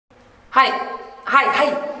Hi,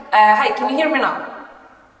 can you hear me now?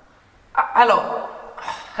 Hello.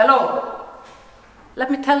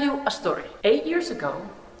 Let me tell you a story. 8 years ago,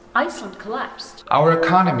 Iceland collapsed. Our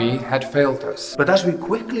economy had failed us. But as we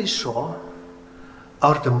quickly saw,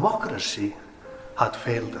 our democracy had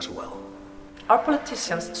failed as well. Our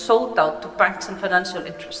politicians sold out to banks and financial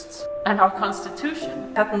interests. And our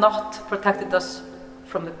constitution had not protected us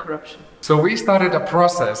from the corruption. So we started a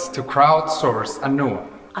process to crowdsource a new one.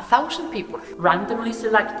 1,000 people, randomly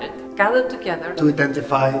selected, gathered together To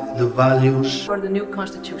identify the values, for the new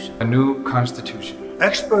constitution. A new constitution.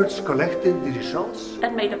 experts collected the results.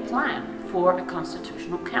 And made a plan for a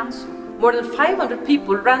constitutional council. More than 500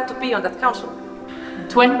 people ran to be on that council.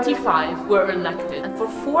 25 were elected, and for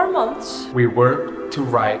 4 months We worked to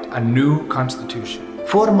write a new constitution.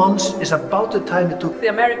 4 months is about the time it took the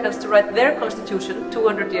Americans to write their constitution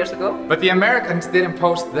 200 years ago. But the Americans didn't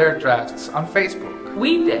post their drafts on Facebook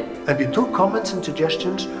We did. and we took comments and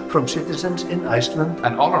suggestions from citizens in Iceland.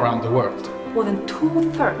 and all around the world. More than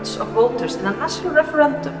 2/3 of voters in a national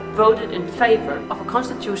referendum voted in favor of a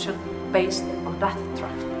constitution based on that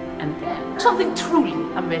draft. And then something truly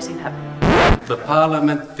amazing happened. The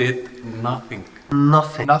parliament did nothing.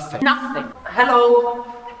 Nothing. Nothing. Hello.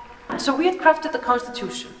 So we had crafted the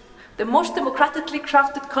constitution, the most democratically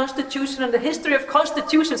crafted constitution in the history of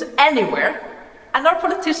constitutions anywhere, and our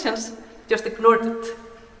politicians just ignored it.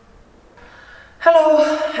 Hello.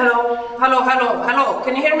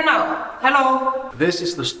 Can you hear me now? Hello. This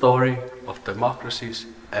is the story of democracies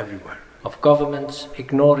everywhere. Of governments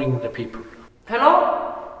ignoring the people. Hello.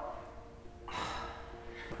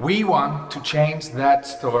 We want to change that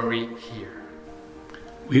story here.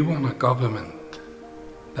 We want a government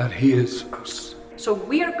that hears us. So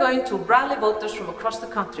we are going to rally voters from across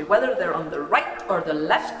the country, whether they're on the right or the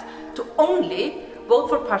left, to only vote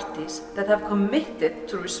for parties that have committed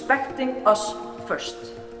to respecting us first.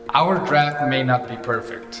 Our draft may not be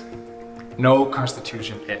perfect. No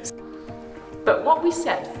constitution is. But what we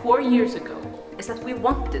said 4 years ago is that we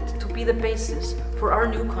wanted to be the basis for our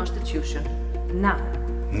new constitution now.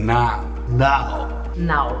 Now.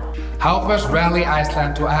 Help us rally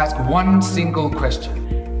Iceland to ask one single question.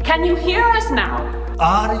 Can you hear us now?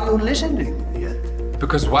 Are you listening yet?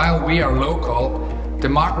 Because while we are local,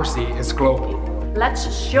 democracy is global. Let's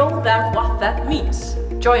show them what that means.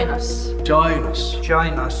 Join us. Join us.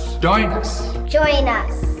 Join us. Join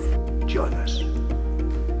us. Join us.